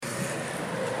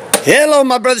Hello,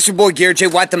 my brothers, your boy Garrett J.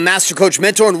 White, the Master Coach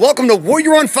Mentor, and welcome to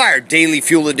Warrior on Fire Daily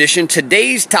Fuel Edition.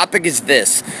 Today's topic is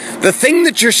this: the thing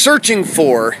that you're searching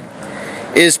for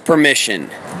is permission. ...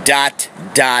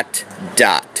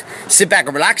 Sit back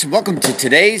and relax, and welcome to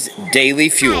today's Daily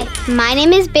Fuel. Hi, my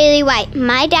name is Bailey White.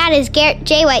 My dad is Garrett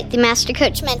J. White, the Master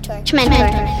Coach Mentor.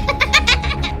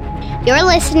 You're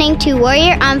listening to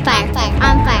Warrior on Fire.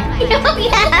 On fire.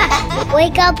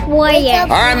 Wake up, Warrior. All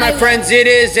right, my friends, it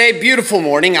is a beautiful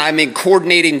morning. I'm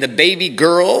coordinating the baby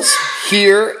girls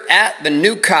here at the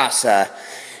new casa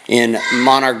in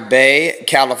Monarch Bay,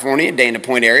 California, Dana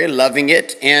Point area. Loving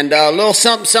it. And a little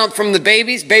something from the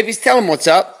babies. Babies, tell them what's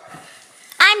up.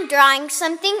 I'm drawing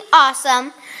something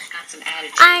awesome.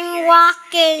 I'm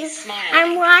watching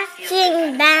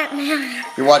Batman.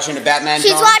 You're watching the Batman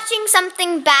She's drawing? watching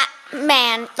something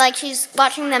Batman, like she's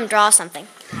watching them draw something.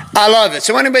 I love it.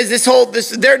 So anyways,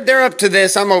 they're up to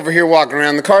this. I'm over here walking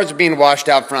around. The cars are being washed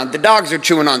out front. The dogs are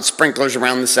chewing on sprinklers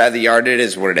around the side of the yard. It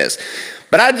is what it is.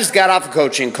 But I just got off a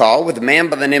coaching call with a man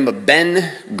by the name of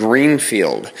Ben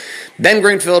Greenfield. Ben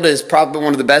Greenfield is probably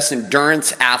one of the best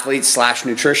endurance athletes /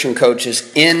 nutrition coaches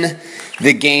in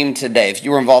the game today. If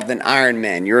you were involved in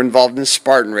Ironman, you're involved in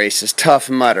Spartan races, Tough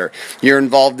Mudder, you're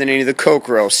involved in any of the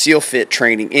Kokoro, Seal Fit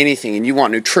training, anything, and you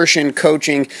want nutrition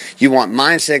coaching, you want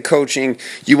mindset coaching,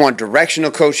 you want directional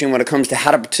coaching when it comes to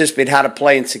how to participate, how to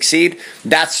play and succeed,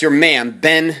 that's your man,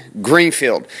 Ben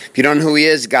Greenfield. If you don't know who he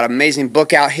is, he's got an amazing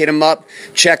book out. Hit him up,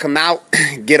 check him out,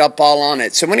 get up all on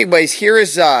it. So anyways, here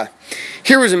was a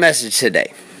message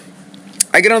today.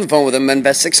 I get on the phone with him,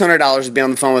 invest $600 to be on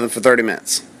the phone with him for 30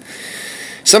 minutes.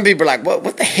 Some people are like,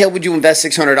 what the hell would you invest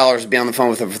 $600 to be on the phone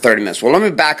with him for 30 minutes? Well, let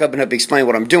me back up and help explain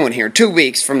what I'm doing here. 2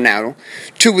 weeks from now,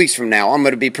 I'm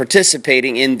going to be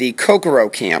participating in the Kokoro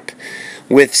camp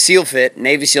with SEAL Fit,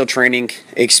 Navy SEAL training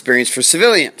experience for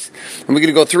civilians. And we're going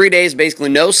to go 3 days, basically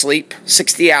no sleep,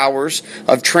 60 hours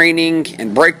of training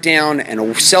and breakdown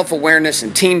and self-awareness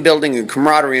and team building and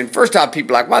camaraderie. And first off,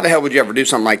 people are like, why the hell would you ever do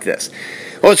something like this?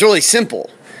 Well, it's really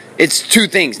simple. It's two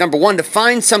things. Number one, to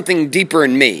find something deeper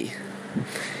in me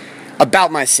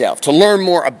about myself, to learn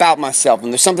more about myself.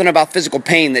 And there's something about physical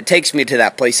pain that takes me to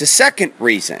that place. The second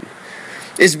reason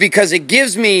is because it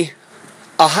gives me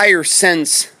a higher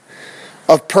sense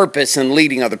of purpose in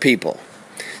leading other people.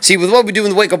 See, with what we do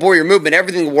in the Wake Up Warrior movement,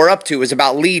 everything we're up to is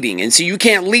about leading. And so you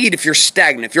can't lead if you're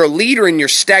stagnant. If you're a leader and you're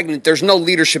stagnant, there's no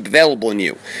leadership available in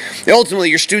you. And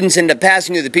ultimately, your students end up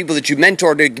passing you, the people that you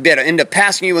mentored end up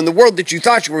passing you, and the world that you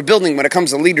thought you were building when it comes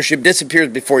to leadership disappears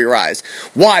before your eyes.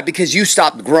 Why? Because you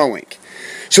stopped growing.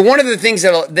 So one of the things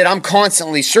that I'm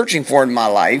constantly searching for in my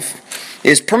life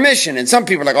is permission. And some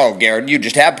people are like, oh, Garrett, you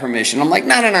just have permission. I'm like,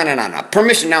 no.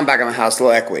 Permission, now I'm back in my house, a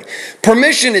little equity.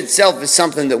 Permission itself is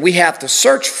something that we have to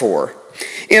search for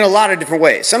in a lot of different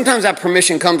ways. Sometimes that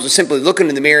permission comes with simply looking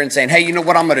in the mirror and saying, hey, you know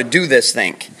what, I'm going to do this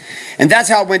thing. And that's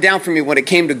how it went down for me when it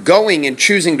came to going and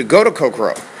choosing to go to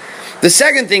Kokoro. The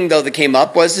second thing, though, that came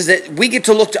up is that we get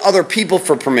to look to other people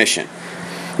for permission.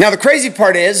 Now, the crazy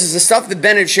part is the stuff that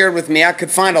Ben had shared with me, I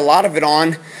could find a lot of it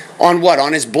on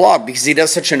his blog, because he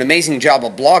does such an amazing job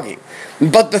of blogging.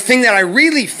 But the thing that I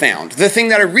really found, the thing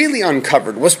that I really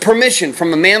uncovered was permission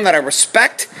from a man that I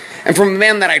respect and from a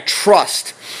man that I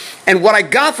trust. And what I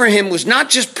got from him was not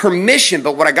just permission,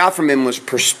 but what I got from him was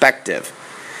perspective.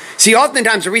 See,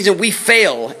 oftentimes the reason we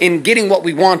fail in getting what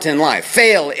we want in life,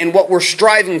 fail in what we're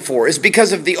striving for, is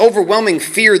because of the overwhelming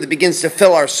fear that begins to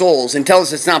fill our souls and tell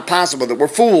us it's not possible, that we're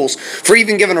fools for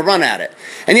even giving a run at it.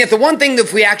 And yet the one thing that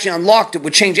if we actually unlocked it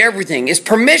would change everything is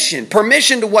permission.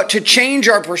 Permission to what? To change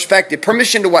our perspective.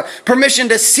 Permission to what? Permission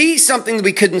to see something that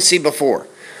we couldn't see before.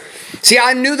 See,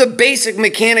 I knew the basic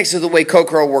mechanics of the way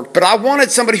Kokoro worked, but I wanted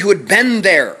somebody who had been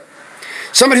there.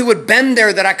 Somebody who had been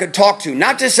there that I could talk to.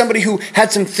 Not just somebody who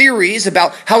had some theories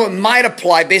about how it might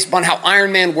apply based upon how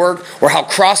Ironman worked or how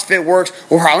CrossFit works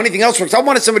or how anything else works. I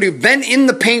wanted somebody who had been in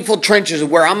the painful trenches of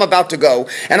where I'm about to go,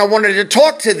 and I wanted to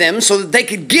talk to them so that they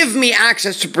could give me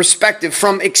access to perspective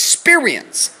from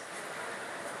experience.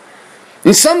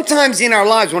 And sometimes in our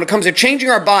lives, when it comes to changing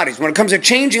our bodies, when it comes to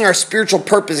changing our spiritual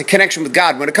purpose and connection with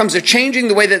God, when it comes to changing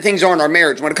the way that things are in our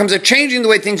marriage, when it comes to changing the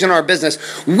way things are in our business,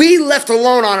 we left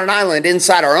alone on an island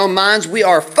inside our own minds, we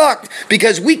are fucked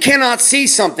because we cannot see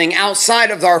something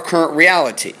outside of our current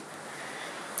reality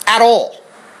at all.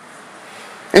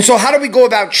 And so how do we go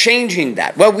about changing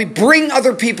that? Well, we bring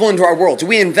other people into our world.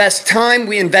 We invest time,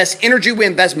 we invest energy, we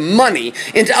invest money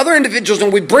into other individuals,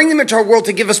 and we bring them into our world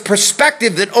to give us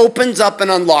perspective that opens up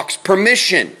and unlocks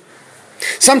permission.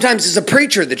 Sometimes it's a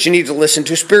preacher that you need to listen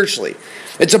to spiritually.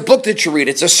 It's a book that you read.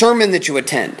 It's a sermon that you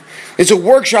attend. It's a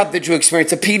workshop that you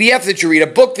experience, a PDF that you read, a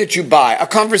book that you buy, a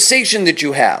conversation that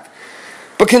you have.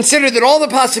 But consider that all the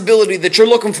possibility that you're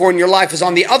looking for in your life is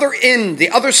on the other end,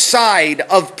 the other side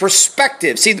of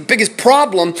perspective. See, the biggest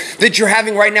problem that you're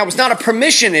having right now is not a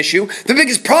permission issue. The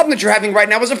biggest problem that you're having right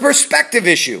now is a perspective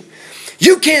issue.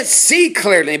 You can't see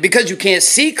clearly, and because you can't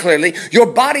see clearly, your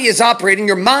body is operating,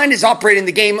 your mind is operating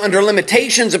the game under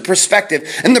limitations of perspective.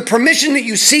 And the permission that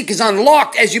you seek is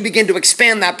unlocked as you begin to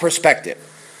expand that perspective.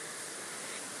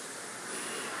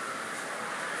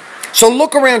 So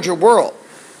look around your world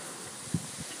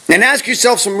and ask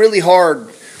yourself some really hard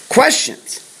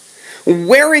questions.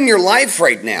 Where in your life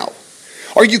right now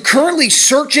are you currently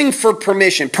searching for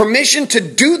permission? Permission to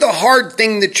do the hard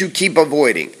thing that you keep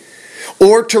avoiding,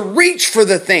 or to reach for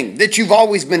the thing that you've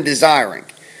always been desiring.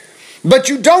 But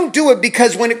you don't do it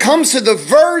because when it comes to the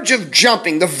verge of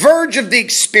jumping, the verge of the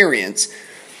experience,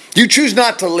 you choose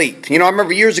not to leap. You know, I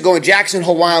remember years ago in Jackson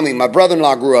Hole, Wyoming, my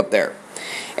brother-in-law grew up there.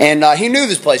 And he knew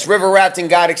this place, river rafting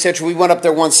guide, etc. We went up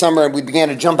there one summer and we began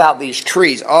to jump out these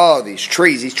trees. Oh, these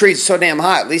trees are so damn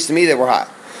high. At least to me they were high.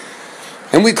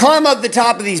 And we climb up the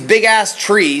top of these big-ass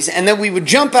trees, and then we would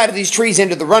jump out of these trees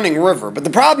into the running river. But the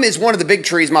problem is one of the big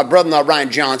trees, my brother-in-law Ryan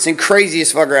Johnson,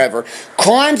 craziest fucker ever,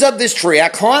 climbs up this tree. I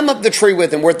climb up the tree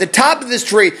with him. We're at the top of this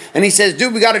tree, and he says,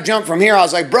 dude, we got to jump from here. I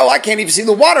was like, bro, I can't even see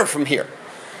the water from here.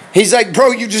 He's like,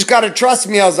 bro, you just got to trust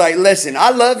me. I was like, listen,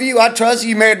 I love you. I trust you.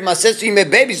 You married my sister. You made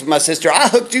babies with my sister. I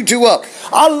hooked you two up.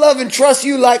 I love and trust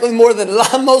you likely more than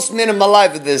most men in my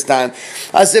life at this time.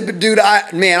 I said, but dude,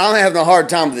 I'm having a hard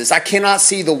time with this. I cannot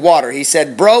see the water. He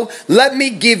said, bro, let me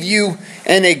give you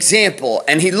an example.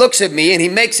 And he looks at me and he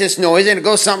makes this noise and it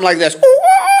goes something like this.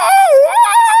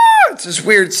 It's this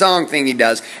weird song thing he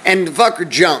does. And the fucker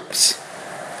jumps.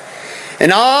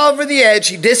 And over the edge,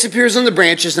 he disappears on the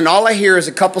branches, and all I hear is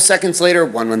a couple seconds later,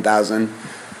 1,000,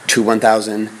 2,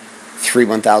 1,000, 3,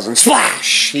 1,000,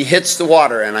 splash! He hits the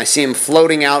water, and I see him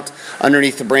floating out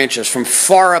underneath the branches from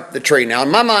far up the tree. Now,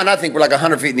 in my mind, I think we're like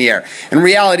 100 feet in the air. In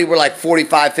reality, we're like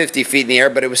 45, 50 feet in the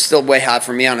air, but it was still way high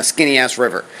for me on a skinny-ass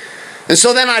river. And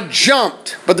so then I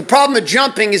jumped. But the problem with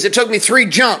jumping is it took me 3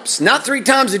 jumps. Not 3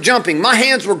 times of jumping. My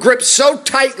hands were gripped so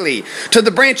tightly to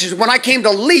the branches. When I came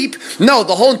to leap, no,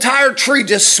 the whole entire tree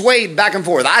just swayed back and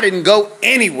forth. I didn't go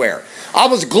anywhere. I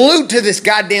was glued to this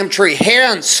goddamn tree.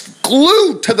 Hands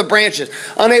glued to the branches.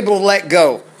 Unable to let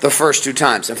go the first 2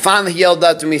 times. And finally he yelled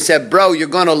up to me and said, bro, you're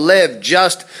going to live.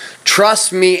 Just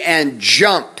trust me and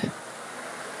jump.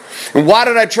 And why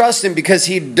did I trust him? Because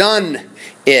he'd done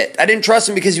it. I didn't trust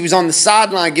him because he was on the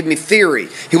sideline giving me theory.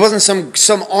 He wasn't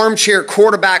some armchair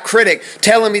quarterback critic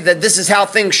telling me that this is how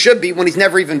things should be when he's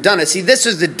never even done it. See, this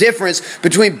is the difference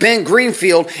between Ben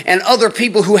Greenfield and other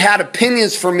people who had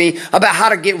opinions for me about how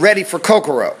to get ready for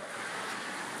Kokoro.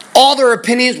 All their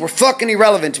opinions were fucking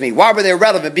irrelevant to me. Why were they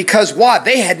irrelevant? Because why?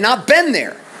 They had not been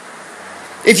there.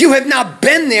 If you have not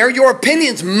been there, your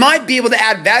opinions might be able to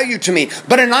add value to me.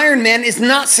 But an Ironman is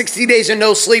not 60 days of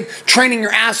no sleep training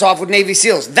your ass off with Navy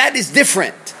SEALs. That is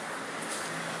different.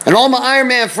 And all my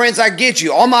Ironman friends, I get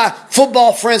you. All my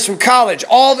football friends from college,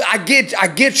 I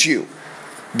get you.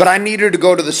 But I needed to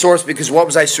go to the source because what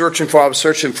was I searching for? I was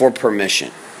searching for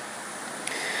permission.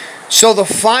 So the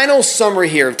final summary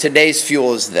here of today's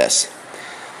fuel is this.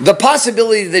 The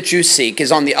possibility that you seek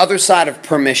is on the other side of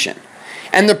permission.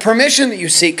 And the permission that you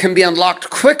seek can be unlocked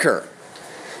quicker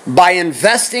by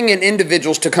investing in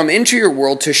individuals to come into your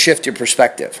world to shift your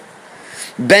perspective.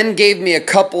 Ben gave me a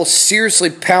couple seriously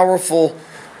powerful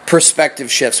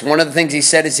perspective shifts. One of the things he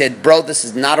said, bro, this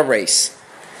is not a race.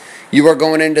 You are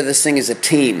going into this thing as a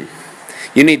team.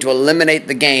 You need to eliminate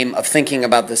the game of thinking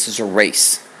about this as a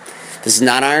race. This is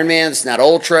not Ironman, this is not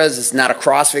Ultras, this is not a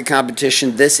CrossFit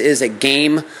competition. This is a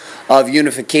game of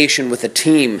unification with a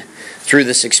team through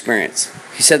this experience.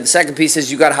 He said the second piece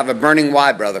is you got to have a burning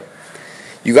why, brother.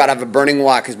 You got to have a burning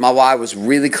why, because my why was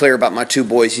really clear about my 2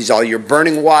 boys. He's all, your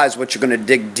burning why is what you're going to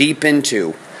dig deep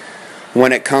into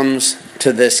when it comes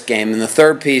to this game. And the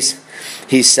third piece,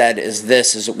 he said,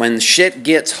 is when shit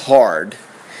gets hard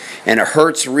and it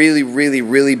hurts really, really,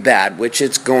 really bad, which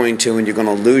it's going to, and you're going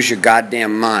to lose your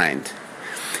goddamn mind.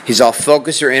 He's all,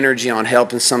 focus your energy on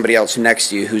helping somebody else next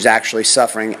to you who's actually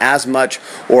suffering as much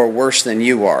or worse than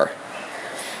you are.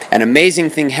 An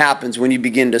amazing thing happens when you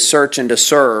begin to search and to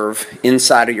serve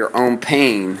inside of your own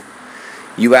pain.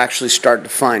 You actually start to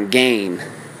find gain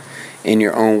in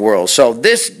your own world. So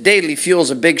this daily fuel is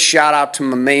a big shout out to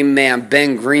my main man,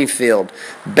 Ben Greenfield.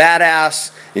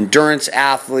 Badass, endurance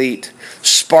athlete,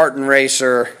 Spartan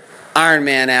racer,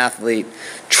 Ironman athlete,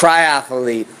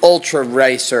 triathlete, ultra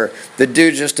racer. The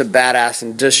dude's just a badass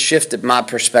and just shifted my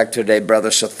perspective today, brother.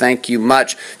 So thank you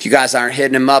much. If you guys aren't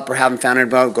hitting him up or haven't found him,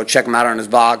 go check him out on his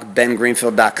blog,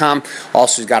 bengreenfield.com.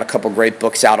 Also, he's got a couple great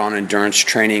books out on endurance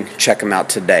training. Check him out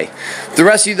today. The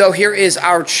rest of you, though, here is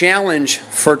our challenge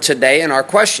for today and our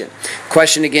question.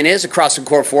 Question again is, across the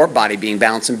core 4, body, being,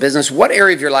 balance, and business, what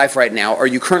area of your life right now are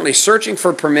you currently searching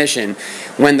for permission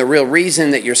when the real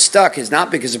reason that you're stuck is not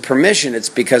because of permission, it's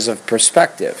because of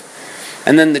perspective?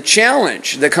 And then the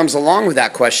challenge that comes along with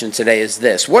that question today is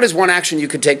this. What is one action you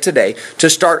could take today to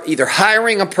start either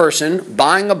hiring a person,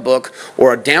 buying a book,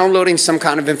 or downloading some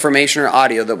kind of information or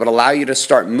audio that would allow you to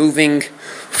start moving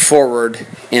forward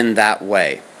in that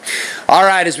way? All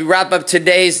right, as we wrap up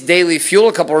today's Daily Fuel,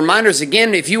 a couple reminders.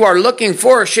 Again, if you are looking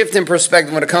for a shift in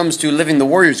perspective when it comes to living the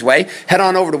Warrior's Way, head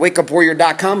on over to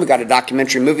wakeupwarrior.com. We've got a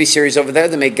documentary movie series over there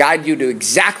that may guide you to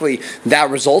exactly that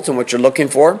result and what you're looking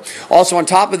for. Also, on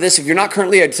top of this, if you're not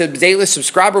currently a daily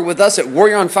subscriber with us at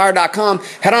warrioronfire.com,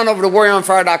 head on over to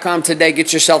warrioronfire.com today.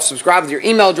 Get yourself subscribed with your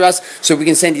email address so we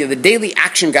can send you the daily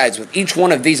action guides with each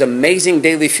one of these amazing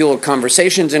Daily Fuel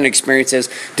conversations and experiences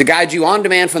to guide you on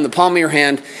demand from the palm of your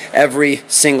hand every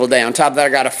single day. On top of that, I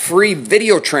got a free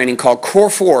video training called Core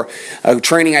 4, a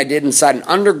training I did inside an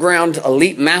underground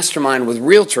elite mastermind with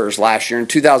realtors last year in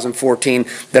 2014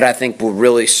 that I think will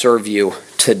really serve you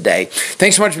today.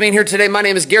 Thanks so much for being here today. My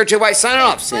name is Garrett J. White, signing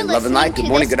off. Saying love and light. Good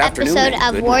morning, good afternoon.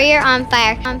 Episode of Warrior on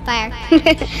Fire.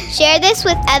 Share this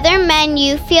with other men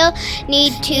you feel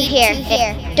need to hear.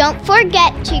 Don't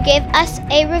forget to give us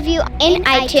a review in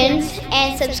iTunes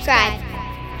and subscribe.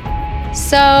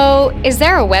 So, is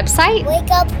there a website? Wake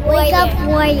Up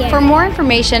Warrior. For more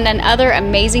information and other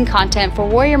amazing content for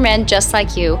warrior men just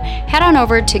like you, head on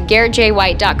over to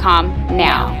GarrettJWhite.com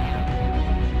now.